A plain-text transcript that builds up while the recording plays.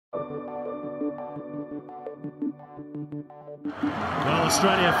Well,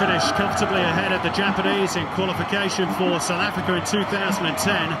 Australia finished comfortably ahead of the Japanese in qualification for South Africa in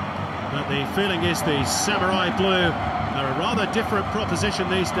 2010. But the feeling is the Samurai Blue are a rather different proposition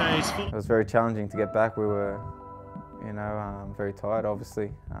these days. It was very challenging to get back. We were, very tired,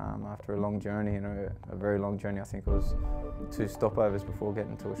 obviously, after a long journey, a very long journey. I think it was 2 stopovers before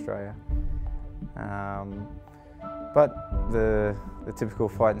getting to Australia. But the typical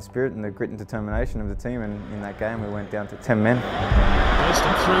fighting spirit and the grit and determination of the team, and in that game we went down to 10 men.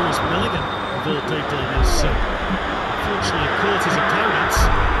 Bursting through was Milligan, of all people, who's unfortunately caught his opponents.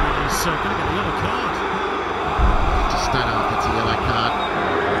 He's going to get a yellow card. Just that up, it's a yellow card.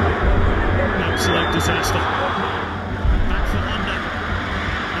 Absolute disaster. Back for Honda.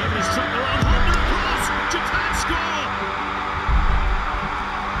 Nobody's took the run. Honda across. Japan score.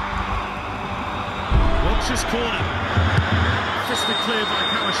 Wilkshire's corner. Fisted clear by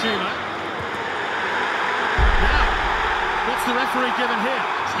Kawashima. Now, what's the referee given here?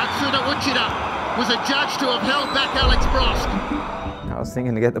 Atsuda Uchida was adjudged to have held back Alex Brosk. I was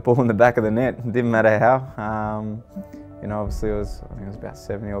thinking to get the ball in the back of the net. It didn't matter how. Obviously I think it was about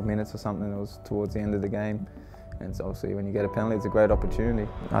 70 odd minutes or something. It was towards the end of the game. And so obviously when you get a penalty, it's a great opportunity.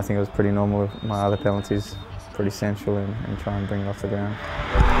 I think it was pretty normal. My other penalties, pretty sensual and try and bring it off the ground.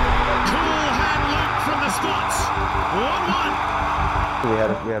 Cool hand loop from the spots. 1-1. We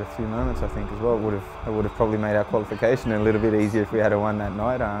had a few moments, I think, as well. It would have probably made our qualification a little bit easier if we had won that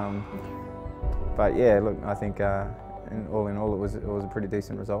night. But yeah, look, I think all in all, it was a pretty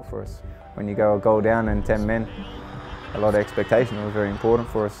decent result for us. When you go a goal down and 10 men, a lot of expectation. It was very important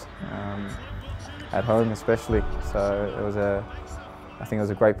for us at home, especially. So I think it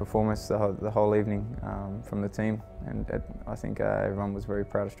was a great performance the whole evening from the team, and I think everyone was very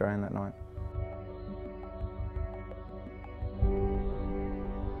proud Australian that night.